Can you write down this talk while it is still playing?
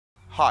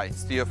Hi,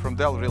 it's Theo from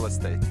Dell Real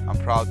Estate. I'm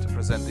proud to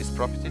present this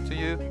property to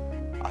you.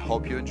 I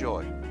hope you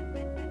enjoy.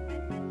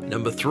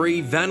 Number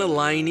 3, Vanna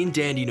Lane in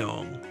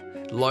Dandenong.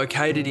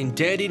 Located in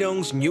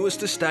Dandenong's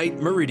newest estate,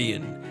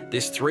 Meridian,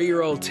 this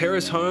 3-year-old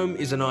terrace home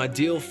is an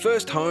ideal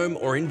first home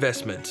or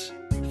investment.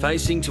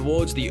 Facing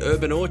towards the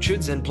urban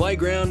orchards and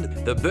playground,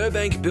 the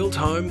Burbank-built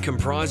home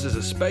comprises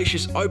a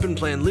spacious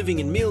open-plan living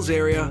and meals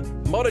area,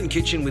 modern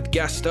kitchen with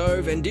gas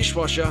stove and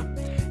dishwasher,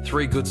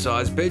 3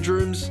 good-sized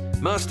bedrooms,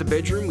 master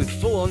bedroom with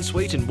full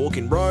ensuite and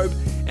walk-in robe,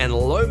 and a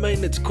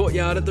low-maintenance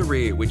courtyard at the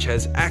rear which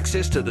has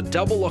access to the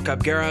double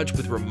lock-up garage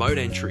with remote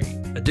entry.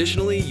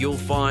 Additionally, you'll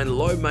find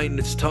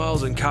low-maintenance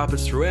tiles and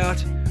carpets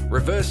throughout,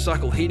 reverse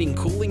cycle heating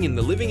cooling in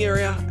the living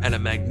area, and a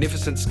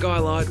magnificent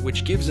skylight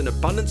which gives an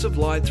abundance of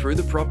light through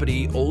the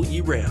property all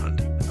year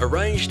round.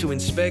 Arrange to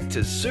inspect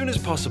as soon as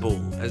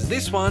possible, as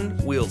this one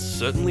will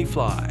certainly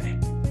fly.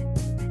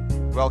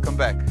 Welcome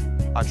back.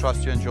 I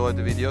trust you enjoyed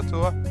the video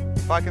tour.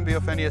 If I can be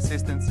of any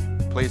assistance,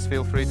 please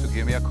feel free to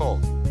give me a call.